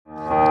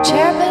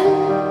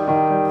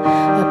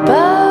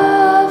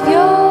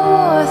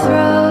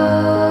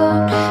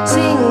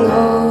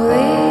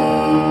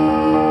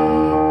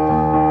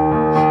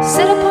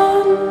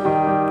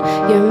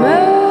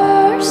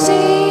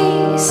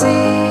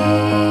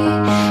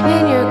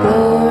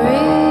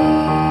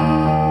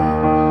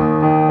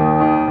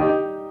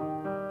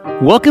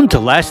Welcome to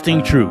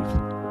Lasting Truth,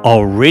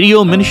 a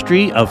radio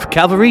ministry of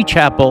Calvary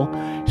Chapel,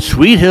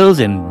 Sweet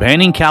Hills in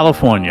Banning,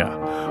 California,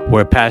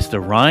 where Pastor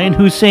Ryan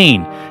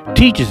Hussein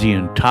teaches the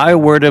entire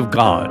Word of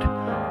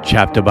God,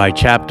 chapter by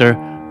chapter,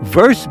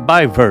 verse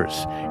by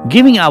verse,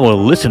 giving our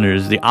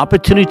listeners the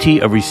opportunity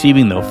of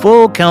receiving the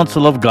full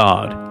counsel of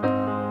God.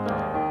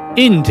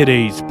 In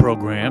today's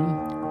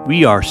program,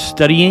 we are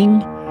studying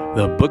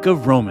the book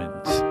of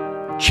Romans,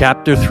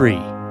 chapter 3.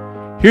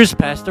 Here's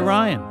Pastor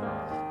Ryan.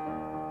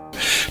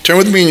 Turn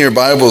with me in your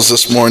Bibles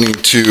this morning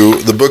to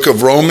the book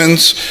of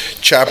Romans,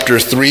 chapter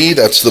 3.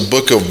 That's the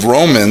book of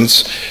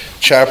Romans,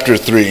 chapter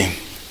 3.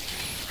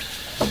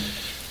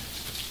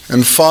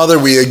 And Father,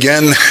 we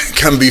again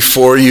come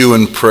before you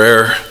in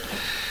prayer,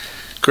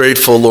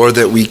 grateful, Lord,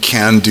 that we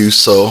can do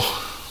so.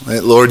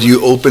 Lord,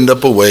 you opened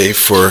up a way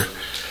for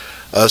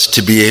us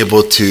to be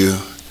able to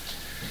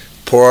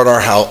pour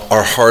out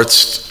our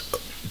hearts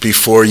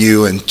before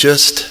you and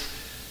just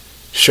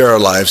share our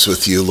lives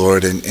with you,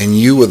 Lord, and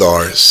you with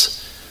ours.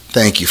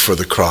 Thank you for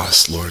the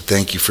cross, Lord.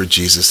 Thank you for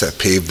Jesus that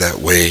paved that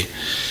way.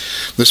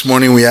 This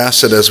morning we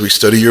ask that as we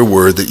study your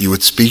word that you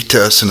would speak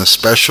to us in a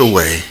special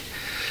way.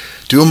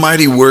 Do a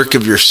mighty work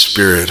of your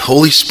Spirit.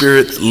 Holy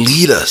Spirit,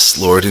 lead us,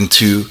 Lord,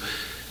 into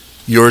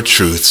your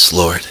truths,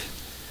 Lord.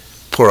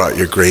 Pour out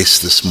your grace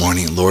this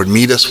morning, Lord.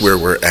 Meet us where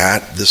we're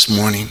at this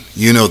morning.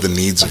 You know the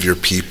needs of your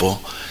people.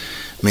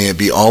 May it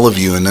be all of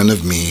you and none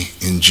of me.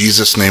 In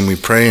Jesus' name we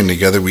pray, and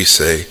together we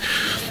say,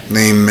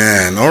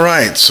 amen. All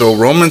right, so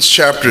Romans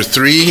chapter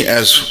 3,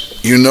 as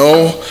you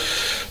know,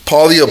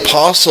 Paul the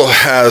Apostle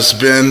has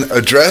been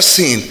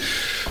addressing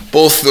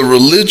both the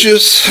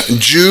religious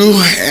Jew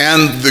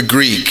and the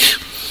Greek.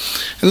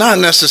 And not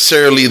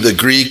necessarily the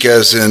Greek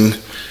as in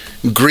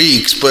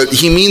Greeks, but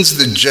he means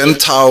the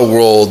Gentile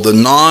world, the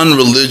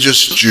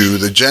non-religious Jew,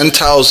 the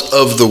Gentiles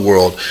of the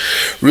world,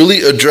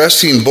 really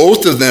addressing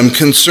both of them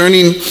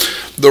concerning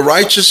the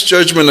righteous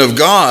judgment of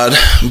God,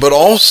 but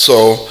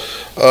also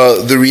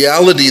the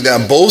reality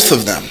that both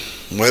of them,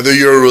 whether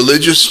you're a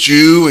religious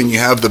Jew and you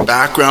have the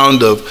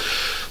background of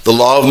the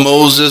law of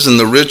Moses and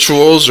the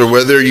rituals, or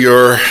whether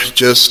you're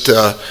just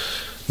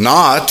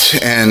not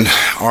and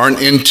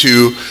aren't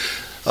into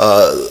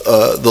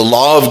the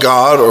law of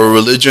God or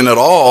religion at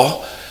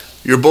all,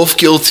 you're both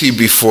guilty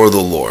before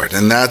the Lord.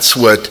 And that's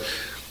what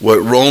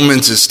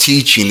Romans is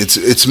teaching.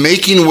 It's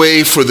making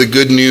way for the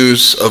good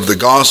news of the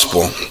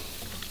gospel.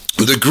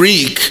 The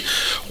Greek,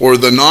 or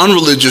the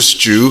non-religious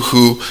Jew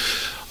who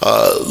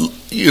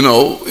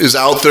is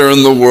out there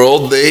in the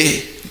world,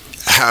 they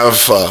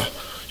have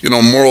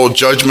moral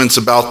judgments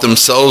about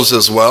themselves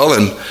as well.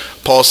 And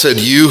Paul said,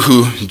 you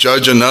who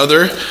judge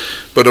another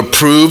but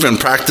approve and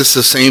practice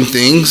the same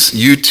things,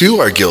 you too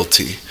are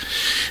guilty.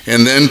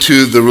 And then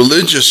to the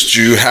religious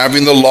Jew,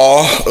 having the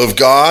law of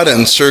God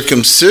and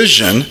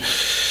circumcision,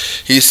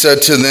 he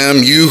said to them,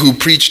 you who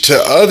preach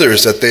to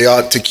others that they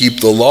ought to keep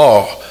the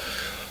law,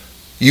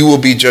 you will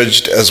be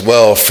judged as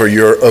well, for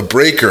you're a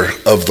breaker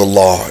of the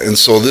law. And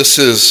so this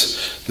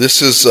is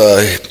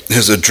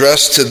his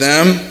address to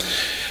them,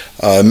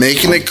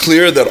 making it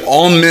clear that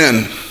all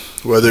men,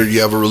 whether you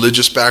have a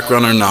religious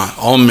background or not,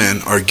 all men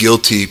are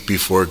guilty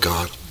before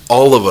God.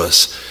 All of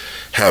us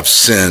have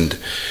sinned.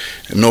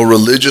 No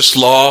religious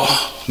law,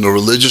 no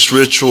religious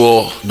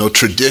ritual, no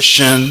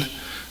tradition,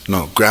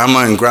 no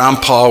grandma and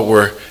grandpa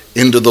were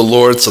into the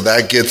Lord, so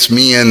that gets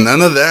me in.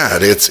 None of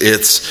that. It's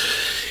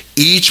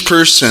each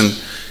person,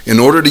 in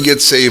order to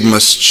get saved,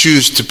 must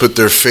choose to put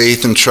their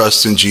faith and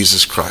trust in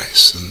Jesus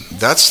Christ. And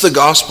that's the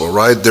gospel,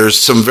 right? There's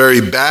some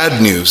very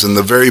bad news, and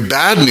the very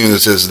bad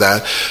news is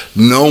that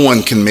no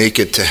one can make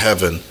it to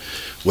heaven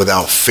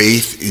without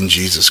faith in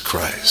Jesus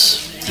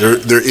Christ.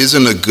 There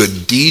isn't a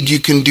good deed you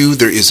can do.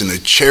 There isn't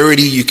a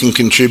charity you can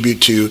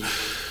contribute to.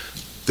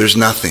 There's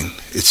nothing.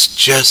 It's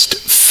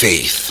just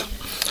faith.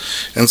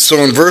 And so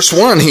in verse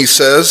 1 he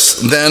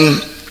says, then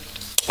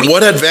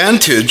what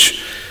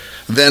advantage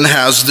then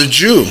has the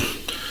Jew?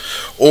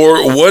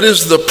 Or what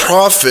is the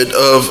profit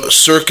of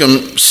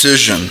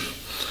circumcision?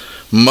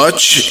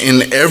 Much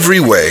in every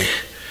way,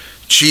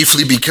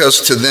 chiefly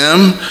because to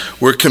them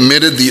were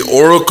committed the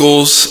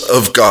oracles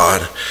of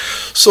God.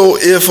 So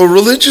if a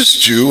religious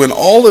Jew and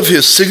all of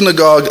his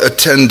synagogue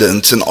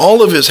attendance and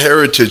all of his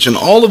heritage and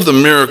all of the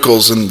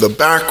miracles and the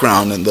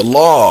background and the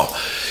law,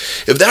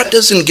 if that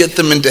doesn't get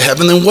them into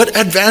heaven, then what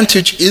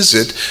advantage is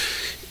it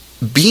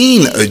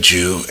being a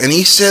Jew? And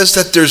he says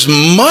that there's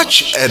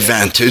much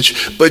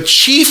advantage, but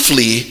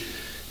chiefly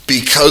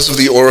because of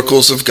the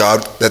oracles of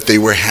God that they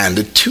were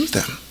handed to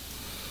them.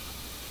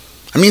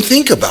 I mean,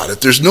 think about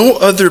it. There's no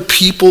other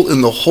people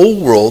in the whole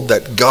world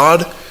that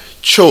God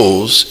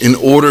chose in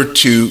order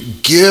to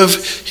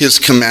give his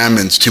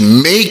commandments, to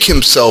make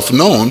himself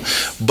known,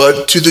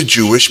 but to the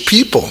Jewish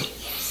people.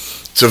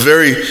 It's a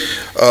very,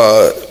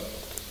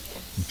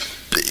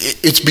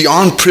 it's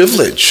beyond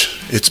privilege.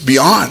 It's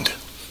beyond.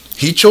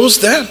 He chose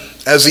them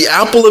as the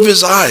apple of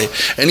his eye.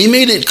 And he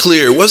made it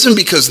clear it wasn't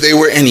because they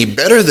were any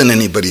better than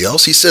anybody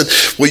else. He said,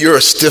 well, you're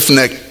a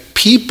stiff-necked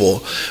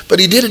people, but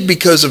he did it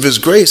because of his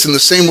grace. In the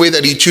same way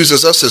that he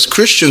chooses us as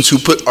Christians who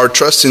put our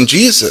trust in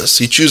Jesus,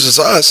 he chooses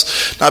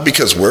us not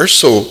because we're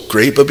so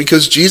great, but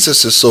because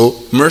Jesus is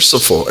so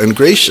merciful and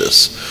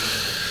gracious.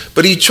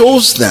 But he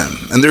chose them,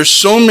 and there's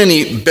so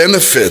many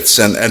benefits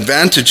and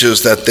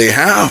advantages that they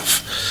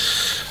have.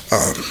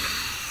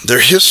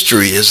 Their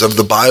history is of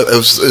the Bible,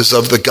 is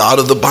of the God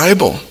of the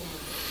Bible.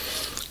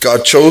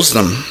 God chose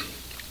them.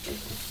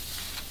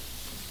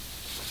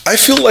 I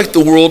feel like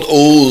the world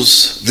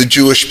owes the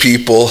Jewish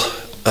people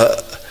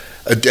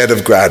a debt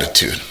of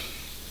gratitude.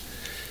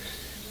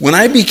 When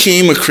I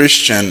became a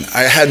Christian,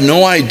 I had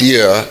no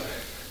idea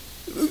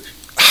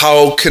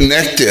how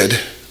connected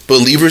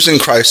believers in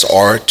Christ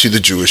are to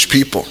the Jewish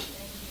people.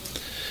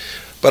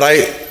 But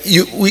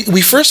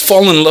we first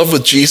fall in love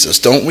with Jesus,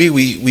 don't we?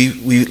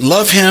 We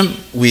love him.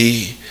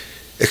 We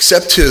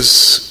accept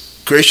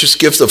his gracious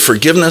gift of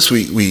forgiveness.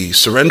 We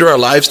surrender our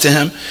lives to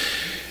him.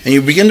 And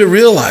you begin to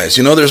realize,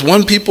 there's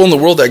one people in the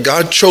world that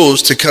God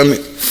chose to come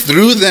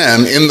through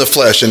them in the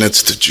flesh, and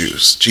it's the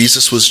Jews.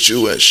 Jesus was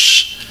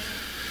Jewish.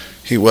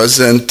 He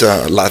wasn't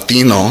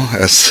Latino,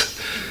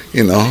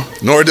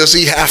 nor does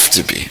he have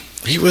to be.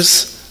 He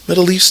was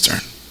Middle Eastern.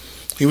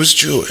 He was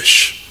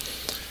Jewish.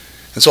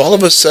 And so all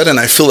of a sudden,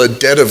 I feel a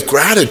debt of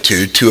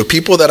gratitude to a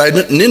people that I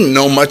didn't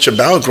know much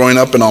about growing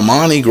up in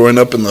Almani, growing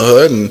up in the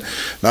hood, and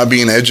not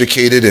being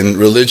educated in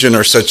religion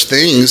or such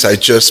things.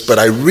 But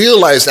I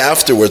realized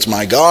afterwards,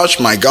 my gosh,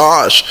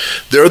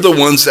 they're the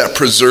ones that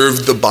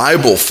preserved the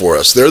Bible for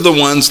us. They're the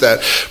ones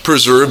that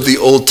preserved the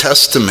Old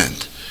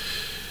Testament.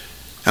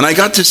 And I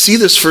got to see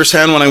this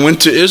firsthand when I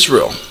went to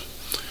Israel.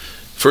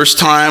 First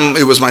time,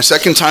 it was my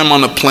second time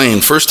on a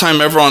plane. First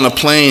time ever on a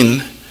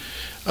plane.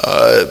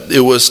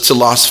 It was to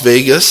Las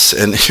Vegas,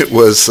 and it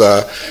was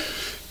I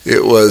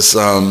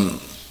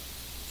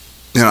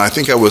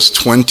think I was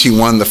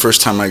 21 the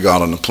first time I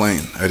got on a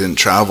plane. I didn't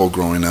travel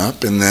growing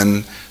up, and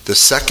then the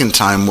second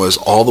time was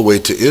all the way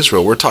to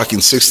Israel. We're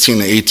talking 16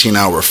 to 18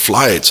 hour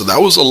flight, so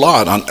that was a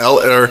lot on El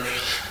Air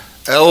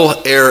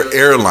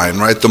airline,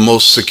 right? The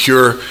most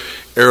secure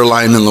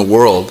airline in the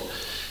world.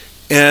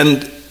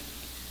 And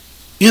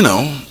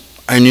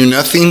I knew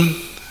nothing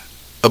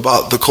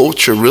about the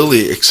culture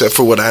really, except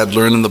for what I had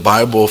learned in the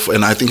Bible,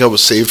 and I think I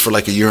was saved for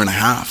like a year and a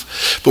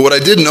half. But what I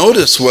did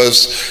notice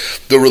was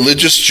the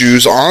religious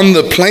Jews on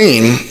the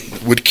plane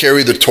would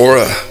carry the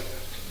Torah,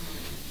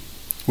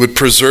 would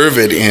preserve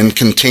it in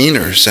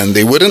containers, and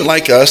they wouldn't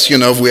like us,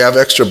 if we have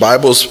extra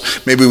Bibles,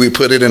 maybe we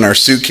put it in our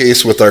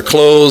suitcase with our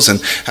clothes and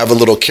have a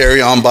little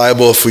carry-on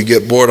Bible if we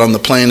get bored on the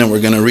plane and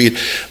we're going to read.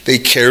 They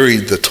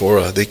carried the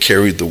Torah, they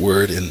carried the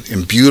Word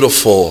in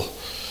beautiful,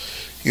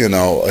 in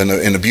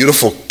a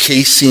beautiful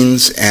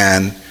casings,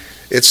 and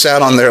it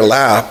sat on their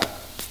lap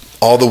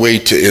all the way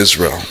to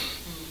Israel.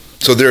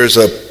 So there's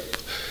a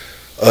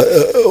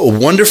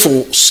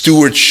wonderful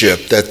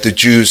stewardship that the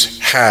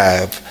Jews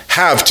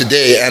have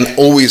today and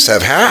always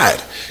have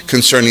had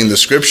concerning the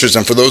scriptures.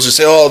 And for those who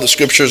say, the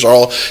scriptures are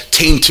all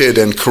tainted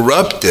and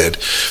corrupted,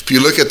 if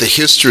you look at the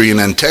history and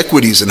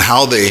antiquities and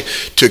how they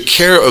took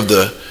care of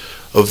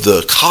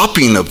the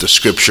copying of the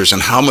scriptures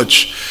and how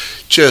much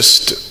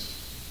just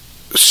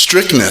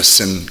strictness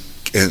and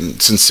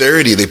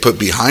sincerity they put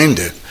behind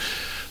it.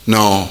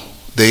 No,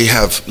 they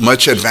have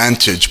much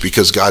advantage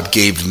because God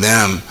gave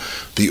them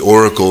the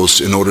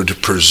oracles in order to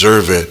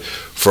preserve it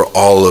for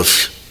all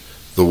of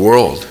the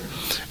world.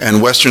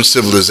 And Western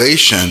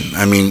civilization,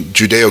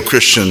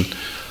 Judeo-Christian,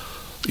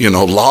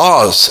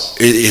 laws,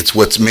 it's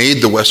what's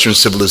made the Western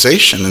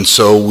civilization. And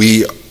so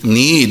we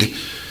need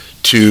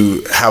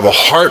to have a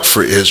heart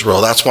for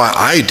Israel. That's why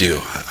I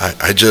do.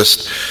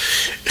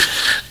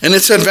 And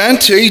it's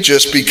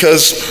advantageous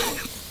because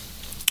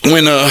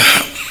when a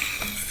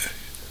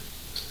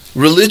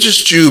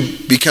religious Jew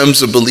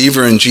becomes a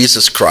believer in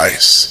Jesus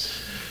Christ,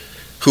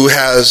 who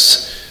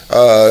has,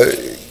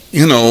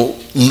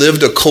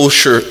 lived a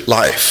kosher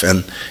life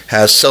and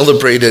has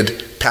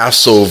celebrated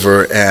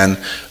Passover and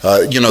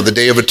the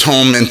Day of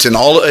Atonement and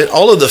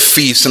all of the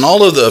feasts and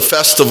all of the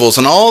festivals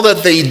and all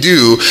that they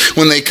do,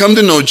 when they come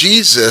to know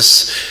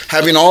Jesus,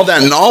 having all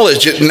that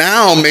knowledge, it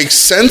now makes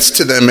sense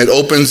to them. It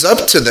opens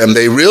up to them.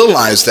 They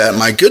realize that,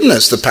 my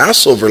goodness, the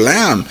Passover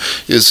lamb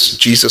is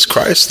Jesus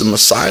Christ, the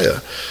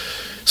Messiah.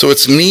 So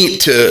it's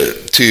neat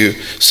to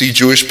see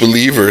Jewish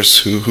believers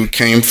who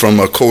came from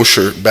a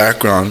kosher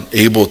background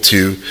able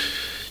to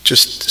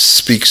just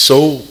speak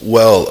so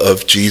well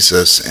of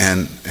Jesus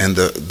and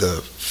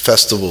the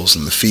festivals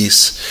and the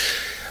feasts.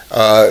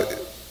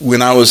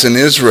 When I was in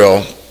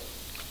Israel,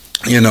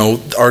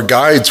 our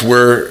guides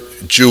were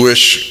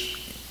Jewish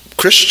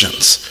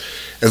Christians.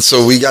 And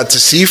so we got to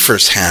see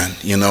firsthand,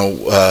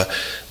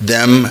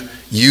 them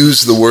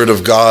use the word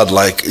of God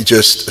like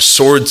just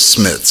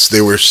swordsmiths.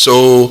 They were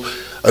so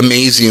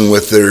amazing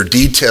with their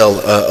detail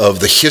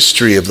of the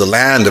history of the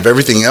land, of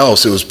everything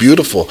else. It was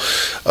beautiful.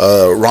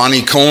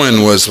 Ronnie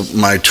Cohen was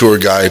my tour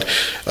guide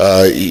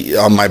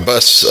on my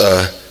bus,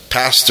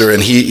 pastor,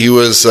 and he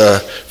was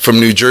from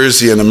New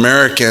Jersey, an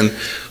American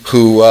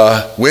who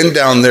went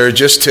down there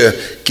just to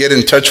get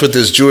in touch with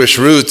his Jewish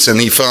roots, and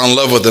he fell in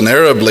love with an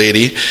Arab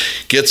lady,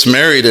 gets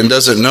married, and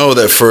doesn't know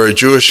that for a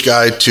Jewish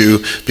guy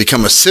to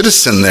become a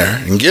citizen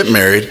there and get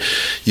married,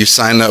 you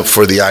sign up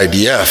for the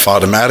IDF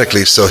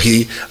automatically. So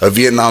he, a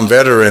Vietnam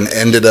veteran,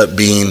 ended up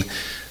being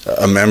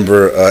a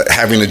member,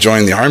 having to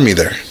join the army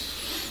there.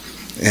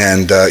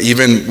 And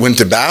even went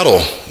to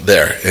battle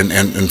there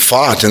and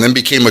fought, and then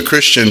became a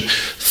Christian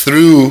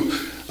through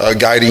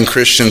guiding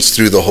Christians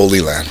through the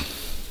Holy Land.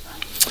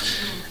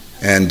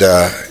 And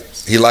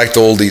he liked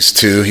oldies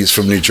too. He's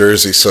from New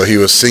Jersey, so he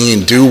was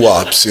singing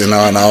doo-wops, and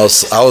I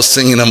was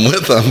singing them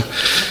with him.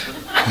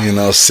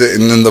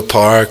 Sitting in the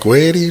park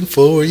waiting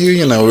for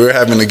you. We were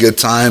having a good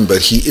time,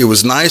 but it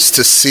was nice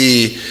to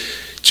see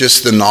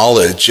just the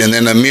knowledge. And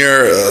then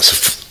Amir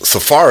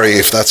Safari,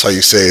 if that's how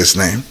you say his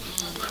name,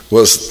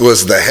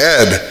 was the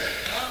head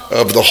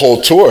of the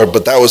whole tour,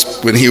 but that was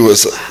when he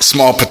was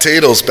small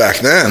potatoes back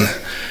then.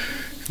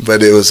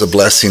 But it was a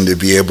blessing to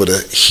be able to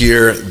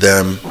hear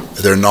them,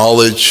 their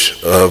knowledge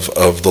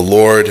of the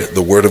Lord,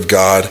 the Word of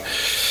God.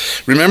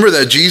 Remember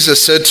that Jesus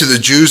said to the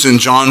Jews in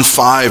John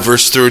 5,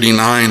 verse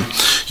 39,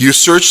 "You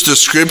search the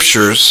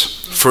Scriptures,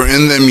 for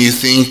in them you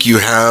think you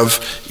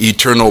have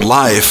eternal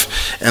life,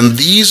 and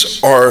these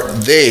are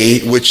they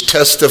which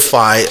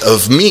testify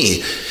of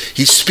me."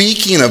 He's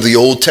speaking of the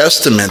Old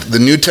Testament. The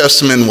New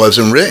Testament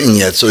wasn't written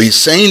yet. So he's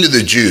saying to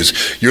the Jews,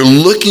 you're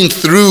looking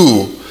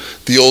through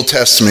the Old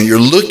Testament. You're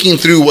looking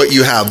through what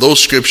you have, those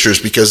scriptures,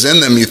 because in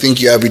them you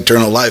think you have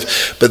eternal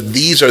life. But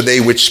these are they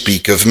which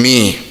speak of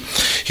me.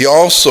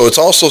 It's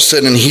also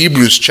said in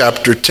Hebrews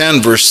chapter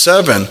 10, verse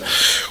 7,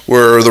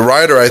 where the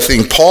writer, I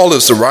think Paul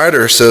is the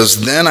writer, says,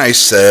 "Then I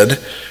said,"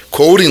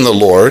 quoting the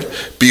Lord,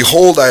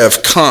 "Behold, I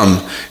have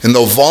come. In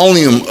the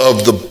volume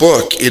of the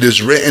book it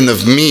is written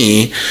of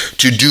me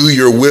to do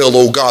your will,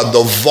 O God."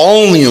 The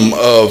volume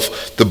of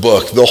the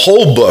book, the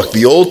whole book,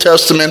 the Old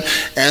Testament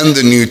and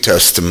the New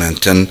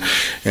Testament. And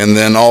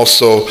then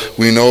also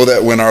we know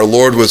that when our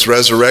Lord was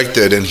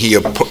resurrected and he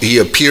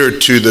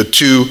appeared to the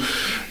two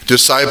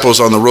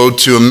disciples on the road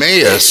to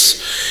Emmaus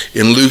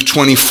in Luke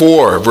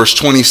 24, verse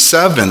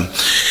 27,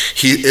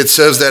 it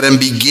says that in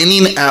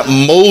beginning at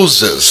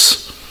Moses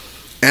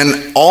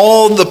and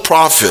all the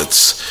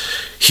prophets,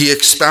 he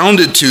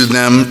expounded to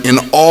them in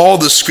all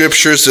the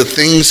scriptures the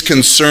things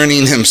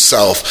concerning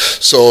himself.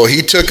 So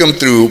he took them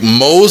through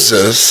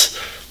Moses,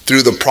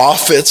 through the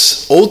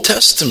prophets, Old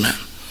Testament.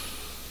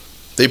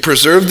 They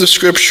preserved the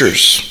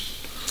scriptures.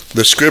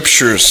 The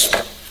scriptures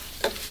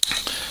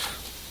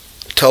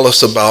tell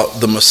us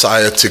about the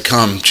Messiah to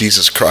come,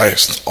 Jesus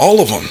Christ. All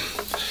of them.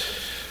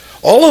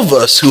 All of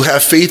us who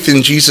have faith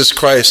in Jesus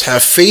Christ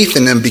have faith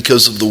in him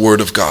because of the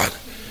Word of God.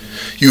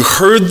 You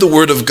heard the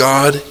Word of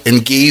God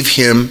and gave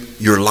him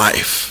your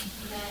life.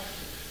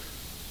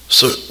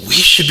 So we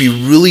should be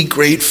really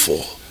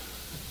grateful,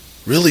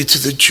 really, to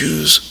the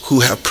Jews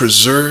who have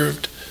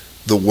preserved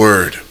the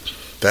Word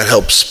that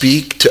helps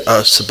speak to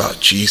us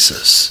about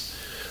Jesus.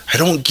 I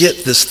don't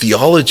get this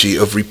theology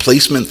of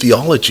replacement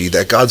theology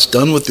that God's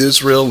done with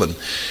Israel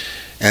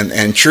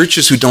and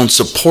churches who don't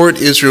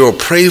support Israel or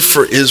pray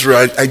for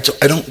Israel.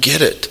 I don't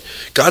get it.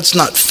 God's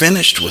not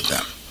finished with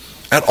them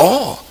at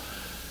all.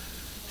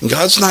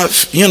 God's not,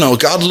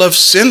 God loves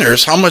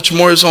sinners. How much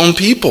more his own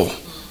people?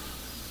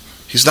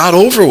 He's not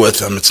over with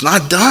them. It's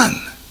not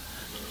done.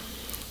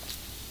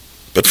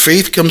 But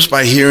faith comes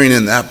by hearing,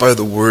 and that by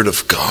the Word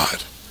of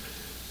God.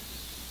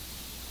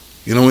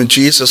 When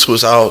Jesus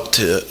was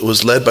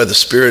led by the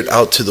Spirit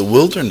out to the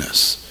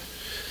wilderness,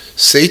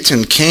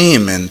 Satan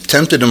came and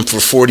tempted him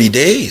for 40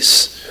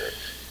 days.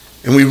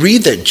 And we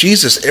read that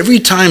Jesus every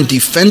time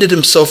defended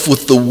himself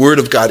with the Word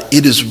of God.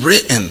 It is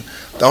written,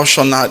 "Thou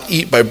shalt not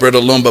eat by bread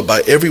alone, but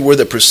by every word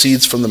that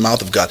proceeds from the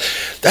mouth of God."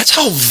 That's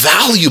how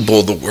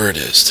valuable the Word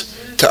is.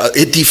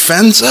 It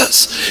defends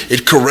us.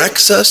 It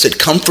corrects us. It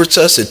comforts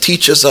us. It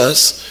teaches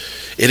us.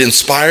 It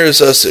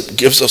inspires us. It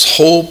gives us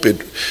hope.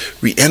 It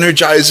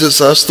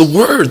re-energizes us. The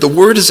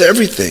Word is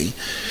everything.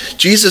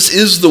 Jesus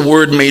is the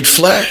Word made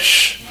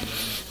flesh.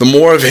 The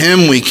more of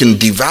him we can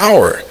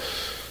devour,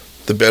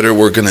 the better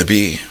we're going to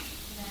be.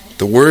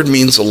 The Word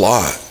means a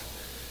lot.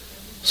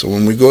 So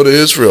when we go to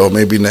Israel,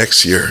 maybe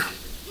next year,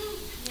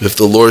 if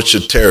the Lord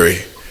should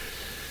tarry,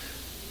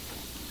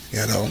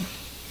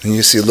 and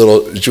you see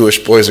little Jewish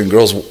boys and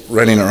girls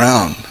running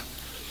around,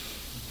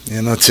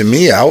 to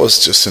me, I was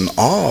just in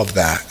awe of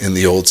that in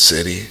the old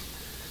city.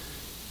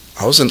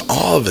 I was in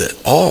awe of it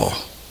all.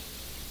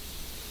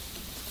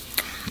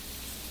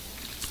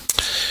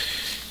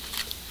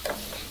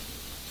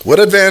 What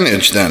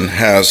advantage then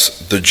has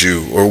the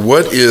Jew, or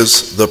what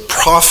is the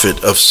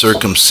profit of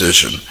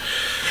circumcision?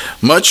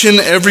 Much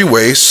in every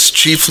way,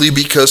 chiefly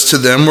because to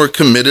them were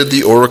committed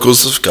the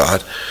oracles of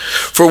God.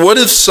 For what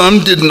if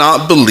some did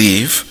not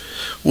believe?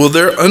 Will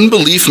their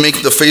unbelief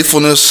make the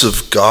faithfulness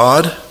of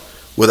God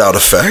without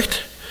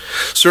effect?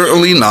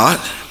 Certainly not.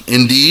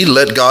 Indeed,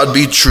 let God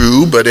be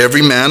true, but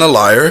every man a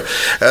liar,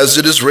 as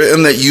it is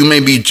written, that you may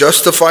be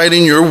justified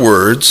in your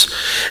words,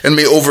 and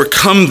may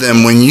overcome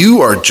them when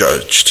you are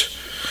judged.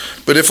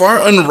 But if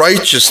our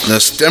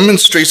unrighteousness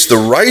demonstrates the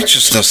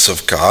righteousness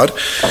of God,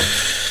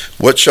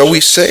 what shall we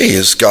say?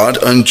 Is God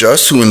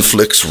unjust who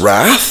inflicts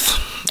wrath?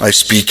 I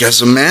speak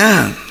as a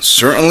man.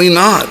 Certainly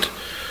not.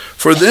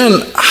 For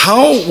then,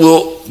 how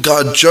will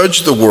God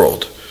judge the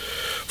world?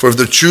 For if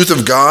the truth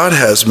of God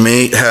has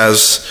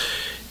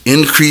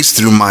increased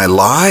through my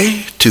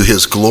lie to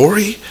his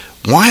glory,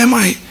 why am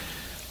I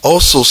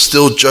also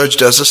still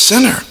judged as a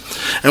sinner?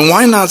 And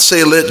why not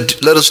say,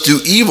 let us do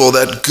evil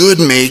that good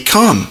may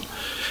come,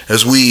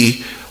 as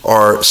we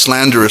are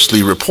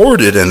slanderously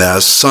reported, and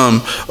as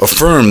some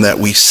affirm that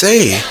we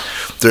say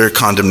their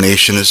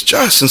condemnation is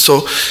just. And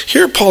so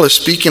here Paul is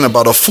speaking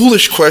about a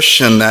foolish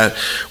question that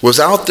was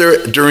out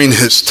there during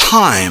his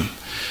time,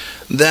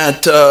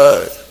 that,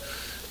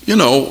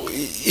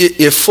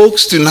 if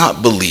folks do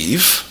not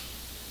believe,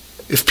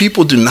 if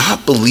people do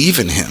not believe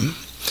in him,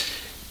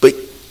 but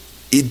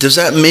does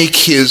that make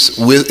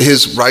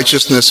his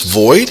righteousness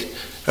void?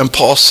 And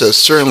Paul says,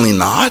 certainly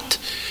not.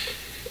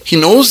 He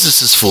knows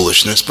this is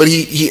foolishness, but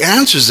he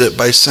answers it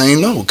by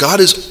saying, no, God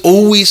is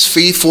always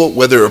faithful,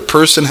 whether a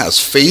person has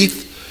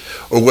faith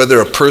or whether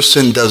a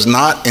person does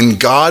not. And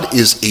God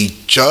is a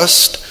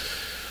just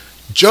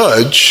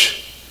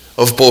judge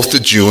of both the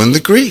Jew and the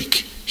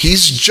Greek.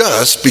 He's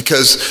just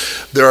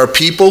because there are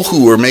people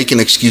who were making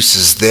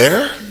excuses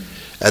there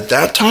at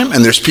that time,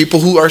 and there's people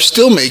who are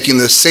still making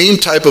the same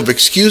type of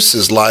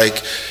excuses,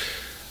 like,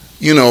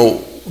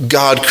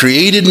 God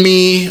created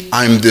me,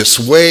 I'm this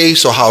way,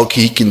 so how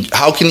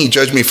can he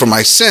judge me for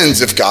my sins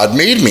if God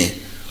made me?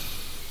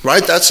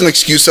 Right? That's an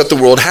excuse that the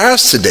world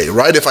has today,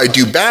 right? If I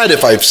do bad,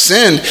 if I've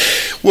sinned,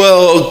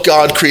 well,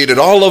 God created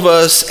all of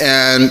us,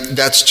 and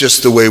that's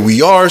just the way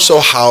we are, so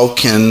how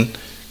can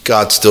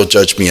God still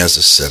judge me as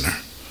a sinner?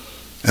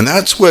 And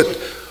that's what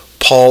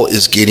Paul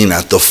is getting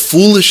at, the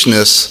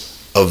foolishness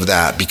of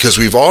that, because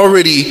we've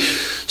already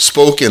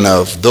spoken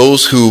of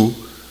those who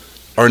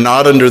are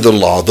not under the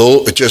law,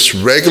 though just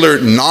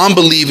regular,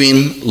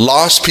 non-believing,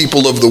 lost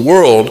people of the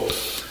world.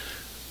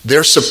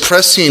 They're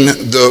suppressing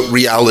the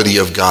reality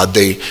of God.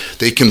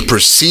 They can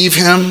perceive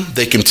him,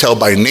 they can tell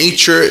by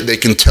nature, they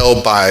can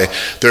tell by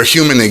their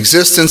human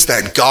existence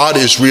that God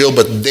is real,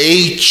 but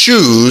they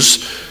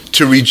choose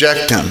to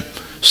reject him.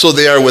 So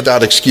they are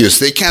without excuse.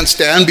 They can't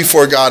stand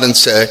before God and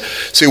say,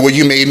 well,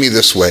 you made me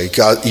this way.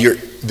 God,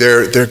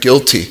 they're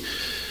guilty.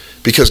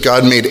 Because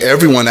God made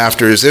everyone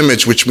after his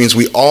image, which means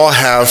we all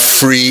have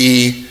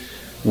free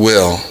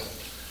will.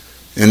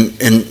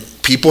 And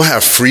people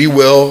have free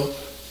will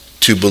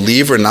to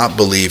believe or not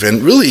believe.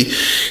 And really,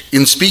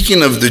 in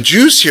speaking of the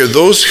Jews here,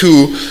 those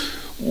who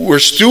were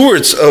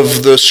stewards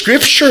of the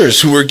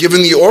scriptures, who were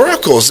given the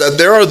oracles, that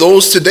there are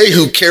those today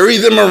who carry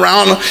them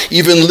around,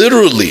 even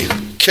literally,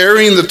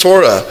 carrying the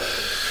Torah,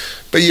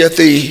 but yet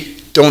they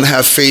don't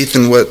have faith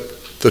in what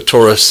the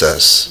Torah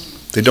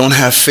says. They don't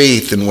have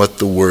faith in what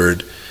the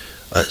Word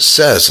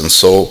says. And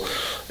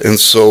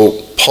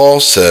so Paul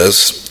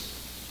says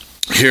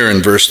here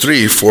in verse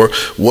 3, for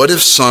what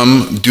if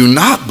some do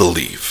not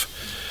believe?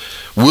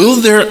 Will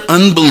their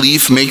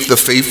unbelief make the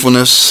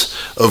faithfulness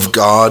of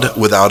God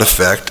without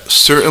effect?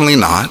 Certainly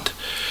not.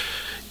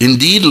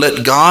 Indeed,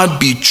 let God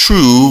be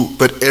true,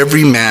 but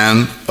every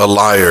man a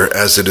liar,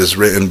 as it is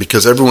written,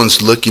 because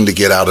everyone's looking to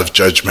get out of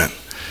judgment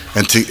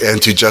and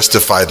to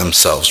justify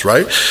themselves,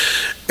 right?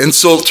 And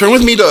so turn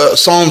with me to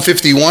Psalm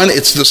 51.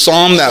 It's the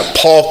psalm that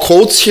Paul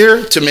quotes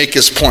here to make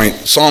his point.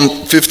 Psalm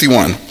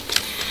 51.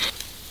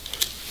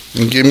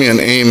 And give me an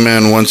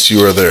amen once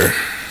you are there.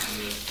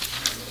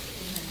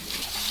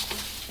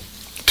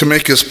 To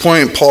make his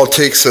point, Paul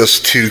takes us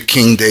to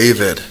King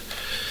David.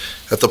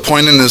 At the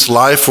point in his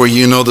life where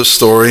you know the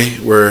story,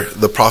 where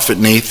the prophet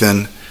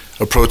Nathan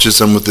approaches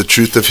him with the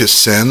truth of his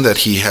sin, that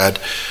he had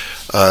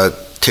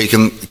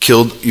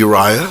killed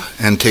Uriah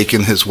and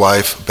taken his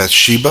wife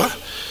Bathsheba.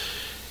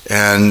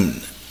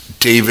 And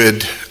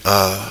David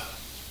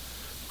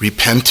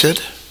repented,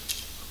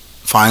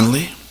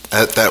 finally,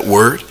 at that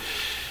word.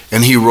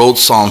 And he wrote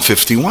Psalm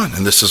 51.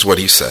 And this is what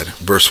he said,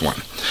 verse 1.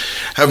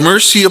 Have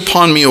mercy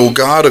upon me, O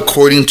God,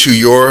 according to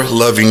your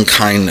loving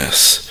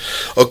kindness.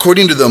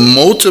 According to the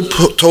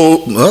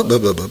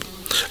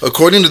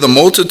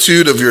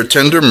multitude of your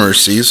tender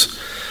mercies,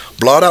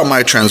 blot out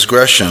my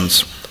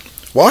transgressions.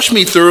 Wash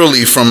me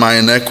thoroughly from my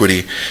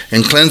iniquity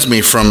and cleanse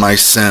me from my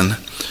sin.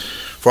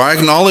 For I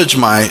acknowledge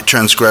my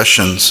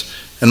transgressions,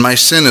 and my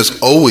sin is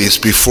always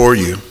before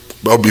me.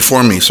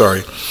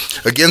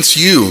 Against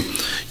you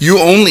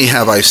only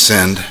have I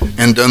sinned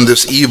and done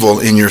this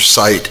evil in your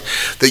sight,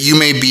 that you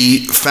may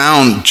be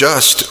found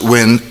just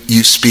when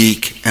you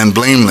speak and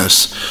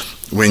blameless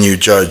when you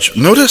judge.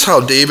 Notice how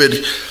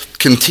David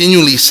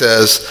continually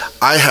says,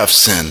 I have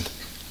sinned.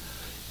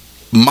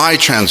 My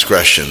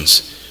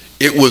transgressions.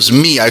 It was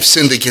me. I've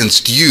sinned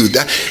against you.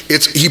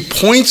 He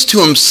points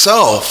to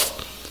himself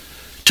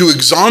to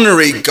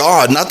exonerate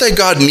God. Not that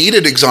God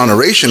needed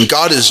exoneration.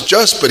 God is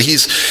just, but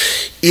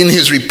he's in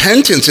his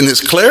repentance, in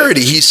his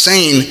clarity, he's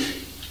saying,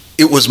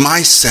 it was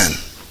my sin.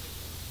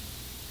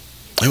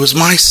 It was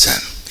my sin.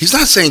 He's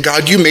not saying,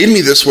 God, you made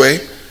me this way.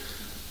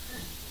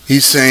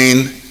 He's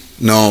saying,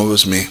 No, it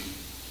was me.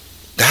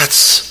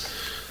 That's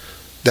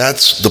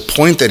the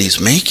point that he's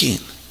making.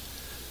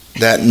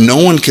 That no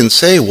one can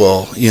say,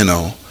 well,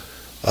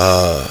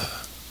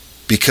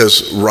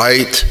 because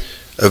right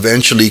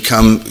eventually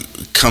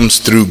comes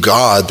through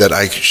God, that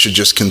I should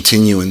just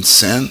continue in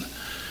sin.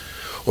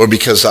 Or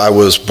because I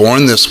was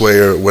born this way,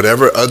 or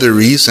whatever other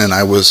reason,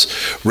 I was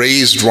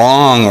raised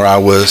wrong, or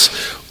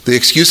the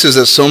excuses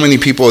that so many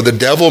people, the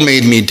devil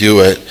made me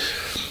do it.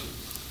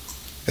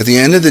 At the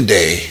end of the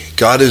day,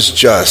 God is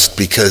just,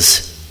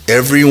 because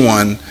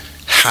everyone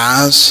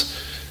has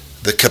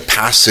the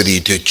capacity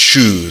to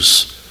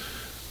choose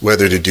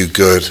whether to do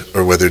good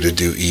or whether to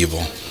do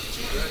evil.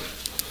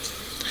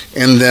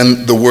 And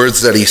then the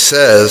words that he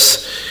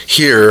says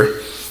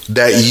here,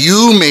 that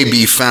you may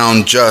be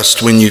found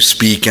just when you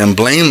speak and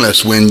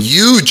blameless when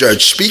you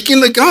judge,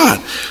 speaking to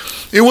God.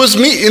 It was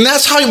me, and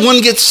that's how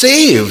one gets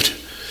saved.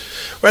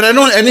 Right?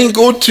 I didn't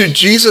go to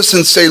Jesus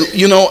and say,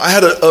 I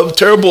had a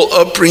terrible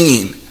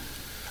upbringing.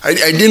 I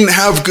didn't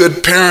have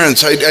good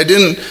parents. I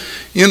didn't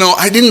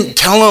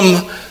tell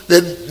them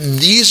that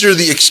these are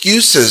the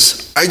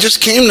excuses. I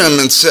just came to him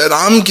and said,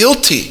 I'm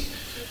guilty.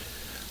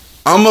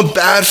 I'm a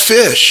bad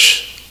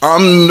fish.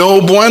 I'm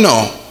no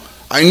bueno.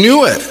 I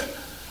knew it.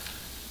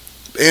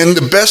 And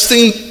the best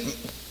thing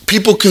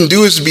people can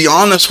do is be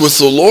honest with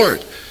the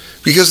Lord,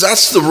 because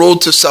that's the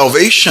road to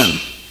salvation.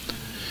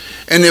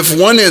 And if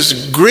one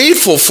is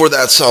grateful for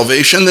that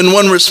salvation, then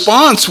one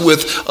responds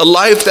with a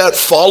life that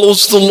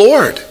follows the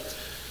Lord.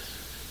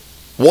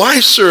 Why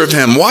serve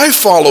him? Why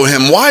follow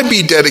him? Why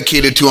be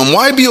dedicated to him?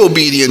 Why be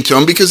obedient to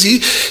him? Because he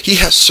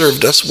has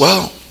served us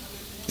well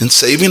in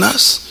saving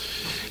us,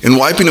 in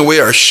wiping away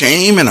our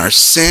shame and our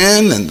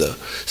sin and the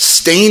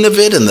stain of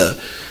it and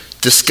the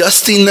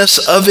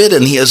disgustingness of it.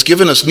 And he has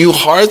given us new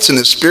hearts, and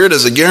his Spirit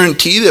as a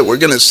guarantee that we're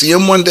going to see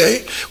him one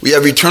day. We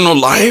have eternal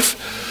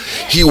life.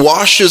 He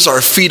washes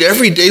our feet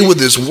every day with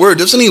his word.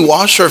 Doesn't he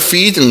wash our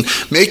feet and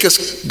make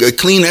us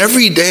clean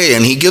every day?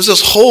 And he gives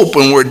us hope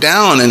when we're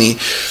down, and he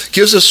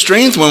gives us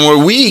strength when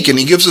we're weak, and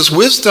he gives us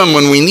wisdom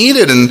when we need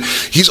it. And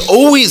he's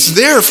always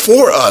there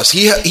for us.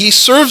 He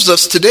serves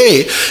us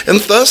today, and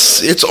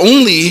thus it's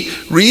only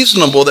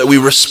reasonable that we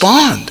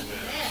respond.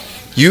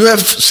 You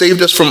have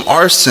saved us from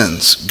our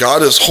sins.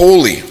 God is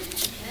holy.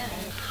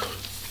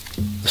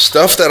 The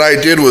stuff that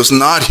I did was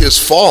not his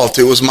fault.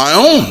 It was my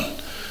own.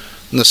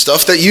 And the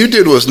stuff that you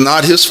did was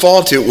not his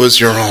fault, it was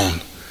your own.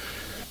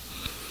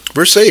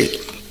 Verse 8.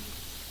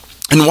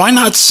 And why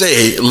not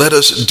say, let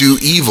us do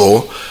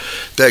evil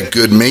that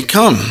good may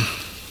come?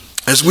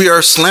 As we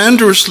are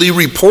slanderously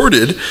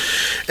reported,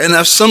 and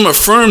as some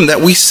affirm that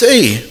we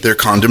say their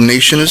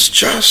condemnation is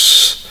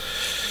just.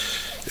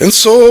 And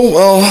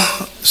so,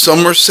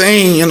 some are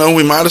saying,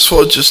 we might as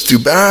well just do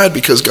bad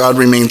because God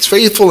remains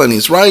faithful and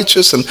he's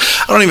righteous. And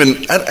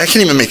I can't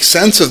even make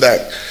sense of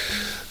that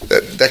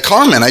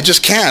comment. I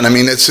just can't.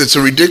 It's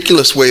a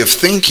ridiculous way of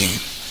thinking.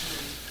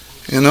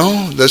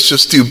 Let's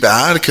just do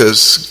bad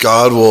because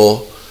God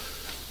will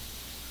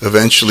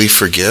eventually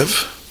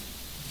forgive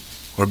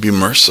or be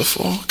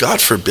merciful.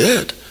 God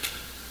forbid.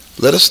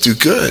 Let us do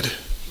good.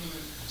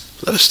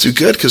 Let us do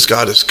good because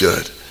God is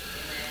good.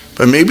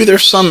 But maybe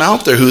there's some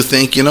out there who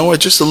think,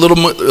 just a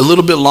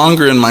little bit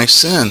longer in my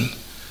sin,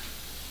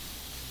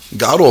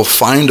 God will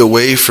find a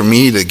way for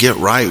me to get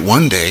right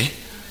one day.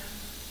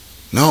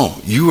 No,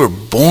 you were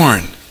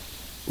born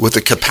with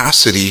the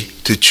capacity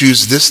to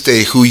choose this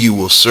day who you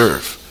will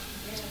serve.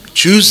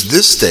 Choose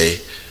this day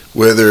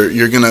whether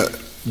you're going to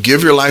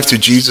give your life to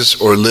Jesus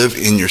or live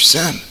in your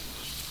sin.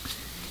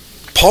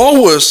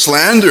 Paul was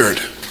slandered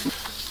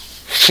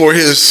for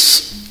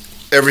his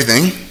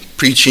everything,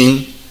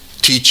 preaching,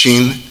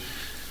 teaching.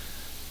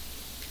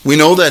 We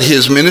know that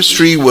his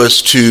ministry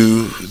was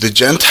to the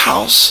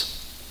Gentiles,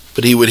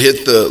 but he would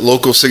hit the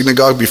local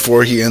synagogue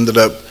before he ended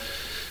up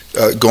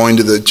going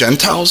to the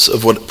Gentiles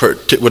of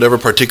whatever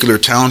particular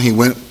town he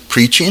went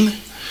preaching.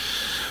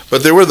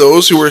 But there were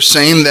those who were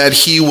saying that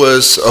he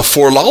was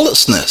for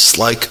lawlessness,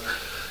 like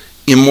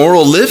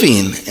immoral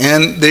living.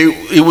 And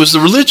it was the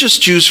religious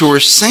Jews who were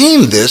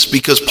saying this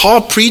because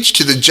Paul preached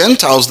to the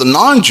Gentiles, the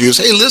non-Jews,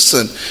 hey,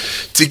 listen,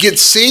 to get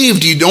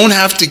saved, you don't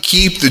have to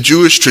keep the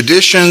Jewish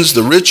traditions,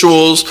 the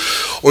rituals,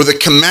 or the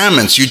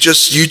commandments. You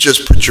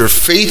just put your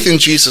faith in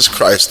Jesus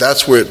Christ.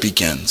 That's where it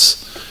begins.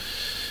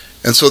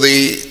 And so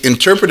they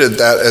interpreted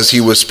that as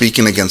he was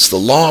speaking against the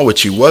law,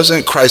 which he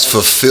wasn't. Christ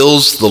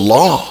fulfills the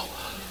law.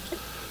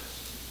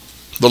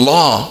 The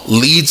law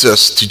leads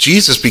us to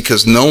Jesus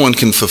because no one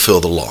can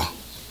fulfill the law.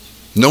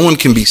 No one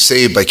can be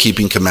saved by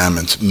keeping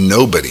commandments.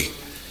 Nobody.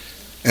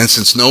 And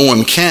since no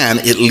one can,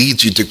 it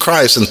leads you to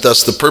Christ. And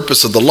thus the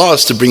purpose of the law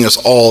is to bring us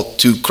all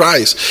to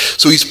Christ.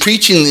 So he's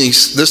preaching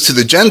this to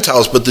the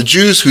Gentiles, but the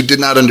Jews who did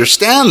not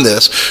understand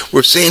this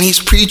were saying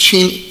he's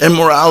preaching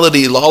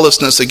immorality,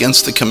 lawlessness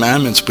against the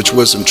commandments, which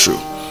wasn't true.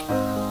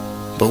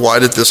 But why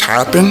did this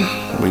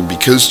happen?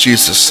 Because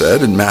Jesus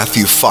said in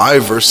Matthew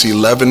 5, verse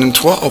 11 and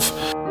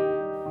 12.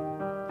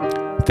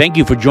 Thank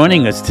you for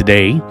joining us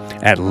today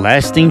at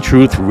Lasting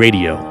Truth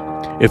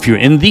Radio. If you're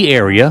in the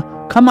area,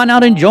 come on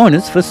out and join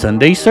us for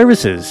Sunday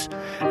services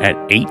at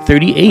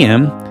 8:30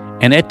 a.m.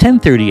 and at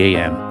 10:30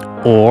 a.m.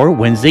 or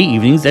Wednesday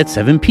evenings at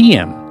 7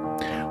 p.m.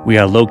 We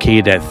are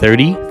located at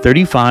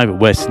 3035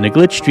 West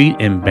Nicollet Street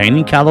in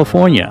Banning,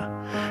 California.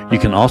 You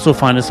can also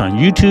find us on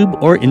YouTube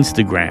or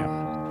Instagram.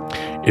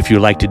 If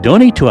you'd like to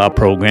donate to our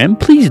program,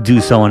 please do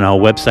so on our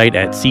website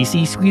at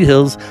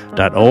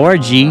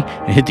ccsweethills.org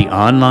and hit the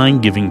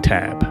online giving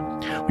tab.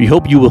 We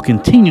hope you will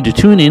continue to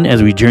tune in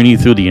as we journey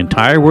through the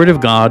entire Word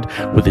of God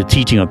with the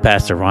teaching of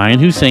Pastor Ryan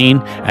Hussein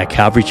at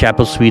Calvary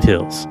Chapel, Sweet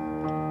Hills.